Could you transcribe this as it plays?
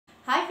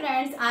Hi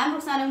friends, I am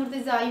Rukhsana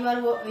Murtaza.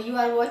 You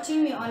are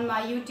watching me on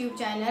my YouTube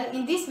channel.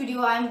 In this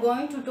video, I am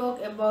going to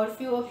talk about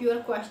few of your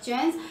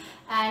questions.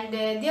 And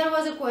there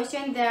was a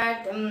question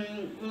that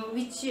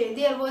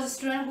there was a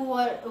student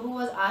who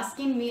was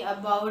asking me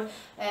about.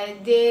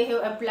 They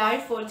have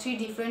applied for 3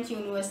 different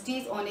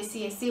universities on a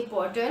CSC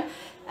portal,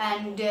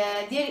 and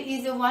there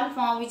is a one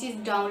form which is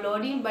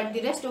downloading, but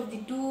the rest of the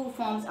 2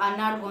 forms are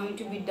not going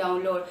to be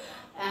downloaded.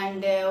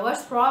 And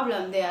what's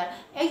problem there?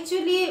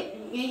 Actually,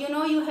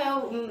 you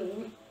have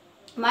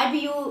might be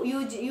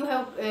you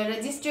have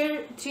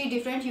registered 3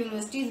 different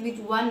universities with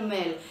one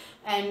mail,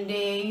 and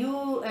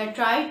you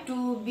try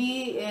to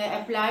be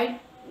applied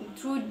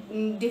through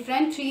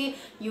different 3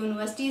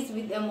 universities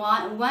with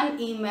one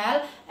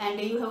email,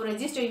 and you have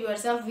registered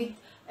yourself with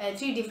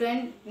 3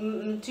 different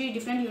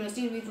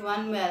universities with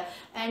one mail.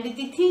 And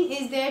the thing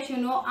is that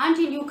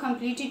until you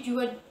completed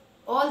your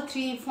all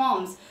 3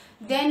 forms,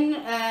 then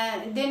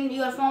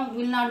your form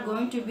will not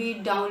going to be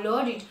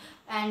downloaded.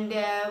 And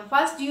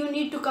first you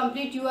need to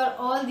complete your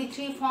all the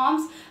 3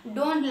 forms.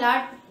 Don't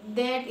let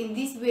that in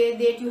this way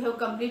that you have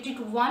completed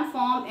one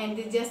form and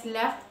they just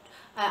left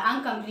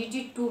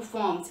uncompleted 2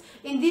 forms.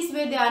 In this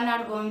way they are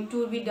not going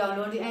to be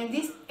downloaded, and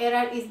this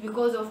error is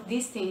because of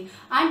this thing.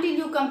 Until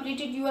you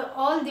completed your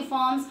all the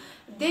forms,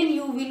 then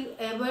you will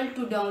able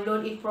to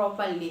download it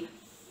properly.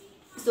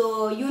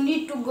 So you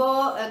need to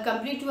go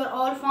complete your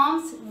all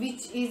forms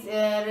which is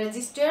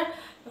registered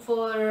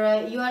for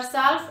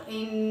yourself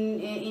in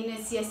a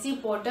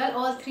CSC portal,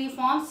 all 3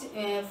 forms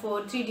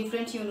for 3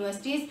 different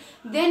universities.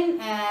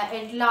 Then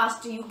at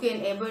last you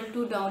can able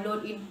to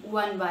download it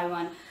one by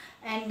one.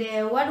 And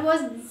what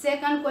was the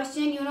second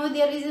question?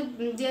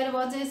 There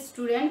was a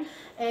student,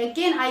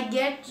 can I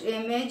get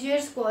major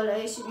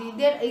scholarship,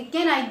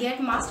 can I get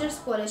master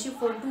scholarship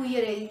for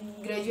 2-year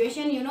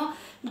graduation?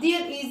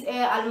 There is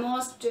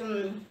almost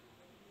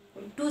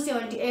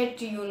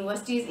 278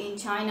 universities in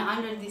China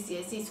under the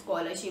CSC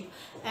scholarship,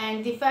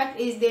 and the fact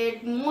is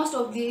that most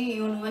of the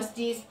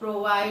universities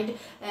provide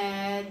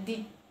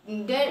the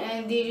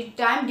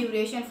time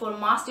duration for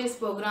master's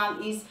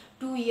program is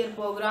 2-year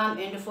program,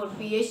 and for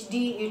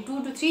PhD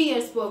 2 to 3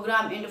 years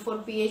program, and for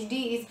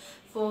PhD is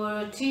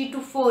for 3 to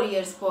 4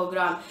 years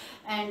program.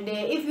 And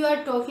if you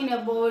are talking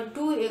about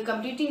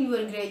completing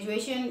your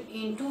graduation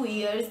in 2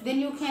 years, then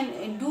you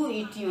can do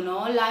it,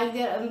 like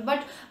there.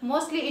 But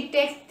mostly it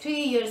takes 3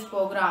 years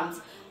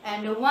programs,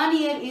 and 1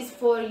 year is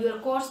for your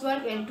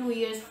coursework and 2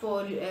 years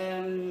for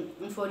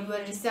your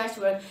research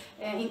work,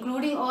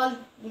 including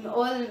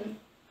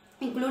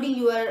including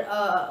your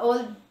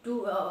all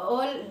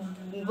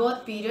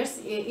both periods.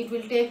 It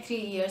will take 3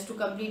 years to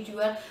complete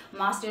your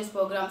master's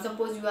program.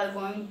 Suppose you are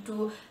going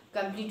to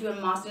complete your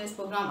master's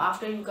program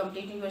after you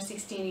completing your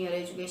 16-year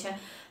education,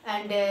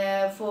 and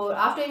for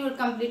after you are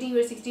completing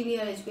your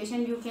 16-year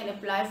education, you can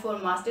apply for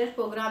master's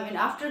program, and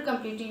after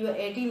completing your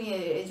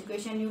 18-year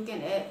education, you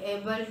can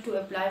able to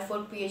apply for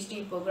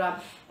PhD program,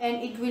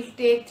 and it will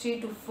take 3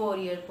 to 4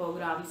 year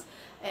programs.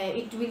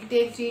 It will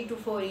take 3 to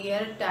 4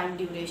 year time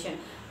duration.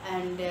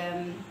 And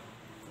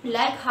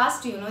like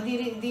HAST,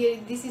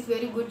 this is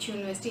very good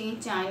university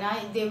in China.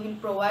 They will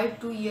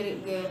provide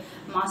 2-year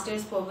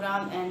master's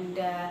program, and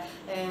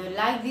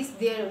like this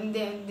there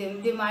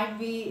might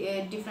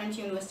be different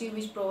universities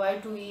which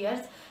provide 2 years.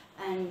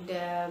 And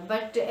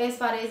but as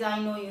far as I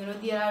know,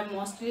 there are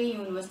mostly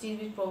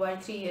universities which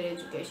provide 3-year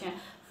education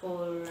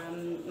for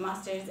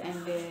masters,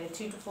 and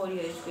 3 to 4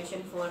 year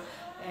education for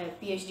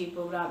PhD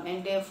program.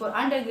 And for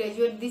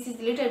undergraduate, this is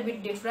a little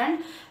bit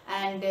different.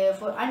 And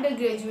for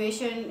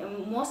undergraduation,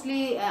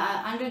 mostly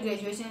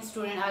undergraduation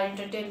students are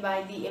entertained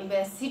by the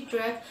embassy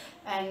track,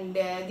 and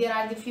there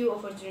are the few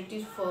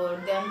opportunities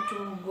for them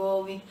to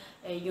go with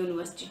a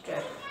university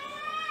track.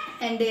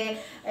 And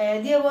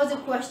there was a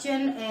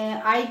question,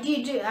 I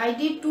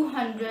did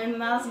 200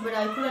 miles, but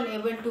I couldn't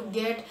able to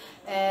get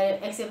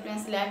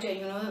acceptance letter.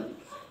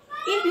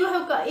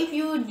 If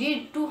you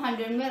did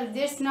 200 miles,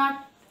 that's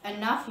not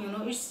enough.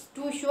 It's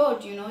too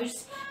short.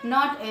 It's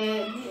not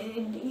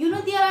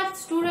there are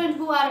students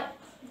who are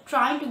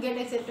trying to get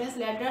acceptance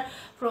letter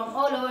from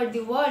all over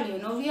the world.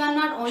 We are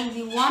not only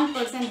the one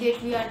person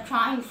that we are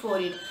trying for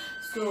it,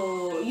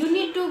 so you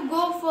need to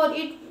go for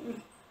it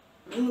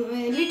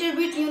little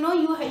bit.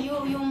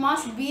 You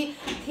must be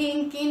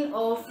thinking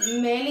of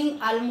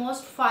mailing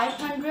almost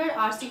 500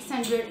 or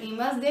 600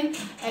 emails, then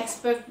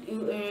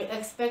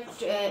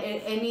expect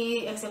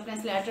any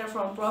acceptance letter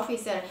from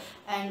professor.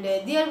 And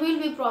there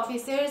will be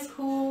professors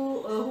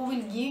who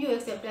will give you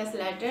acceptance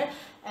letter,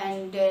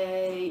 and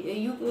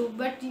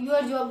but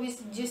your job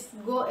is just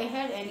go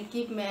ahead and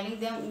keep mailing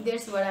them.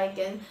 That's what I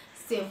can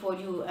say for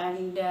you.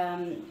 And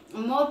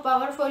more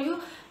power for you.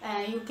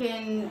 You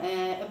can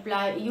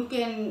apply, you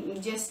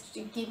can just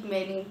keep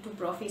mailing to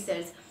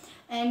professors.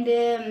 And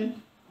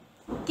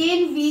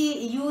can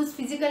we use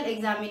physical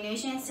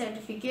examination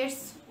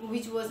certificates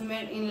which was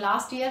made in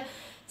last year?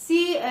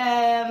 See,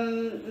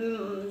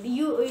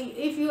 you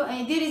if you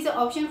there is an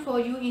option for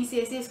you in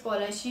CSC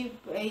scholarship,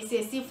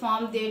 CSC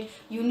form, that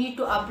you need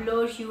to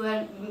upload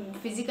your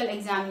physical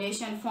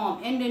examination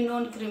form and a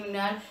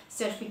non-criminal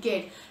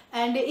certificate.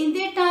 And in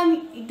that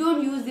time,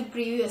 don't use the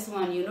previous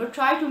one, you know,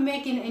 try to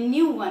make in a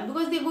new one,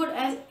 because they got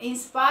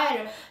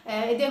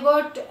they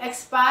got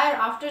expire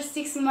after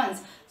 6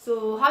 months.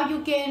 So how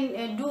you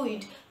can do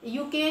it?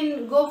 You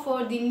can go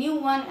for the new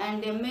one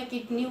and make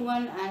it new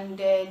one, and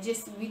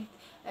just with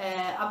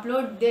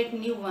upload that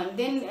new one.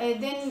 Then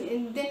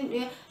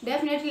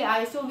definitely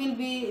ISO will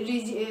be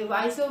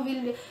ISO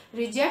will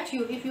reject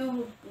you if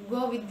you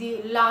go with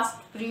the last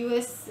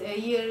previous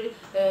year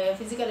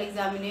physical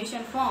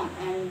examination form.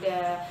 And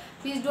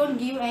please don't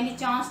give any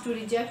chance to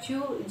reject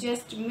you.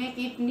 Just make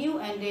it new,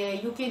 and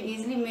you can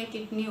easily make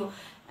it new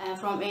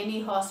from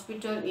any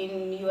hospital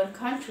in your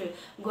country,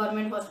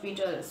 government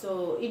hospital.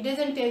 So it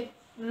doesn't take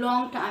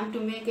long time to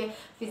make a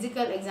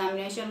physical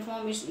examination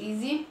form. It's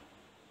easy.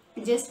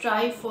 Just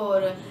try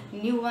for a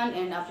new one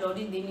and upload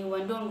it, the new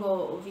one. Don't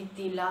go with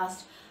the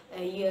last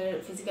year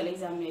physical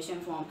examination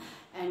form.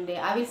 And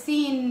I will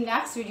see in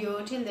next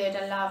video. Till that,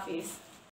 Allah Hafiz.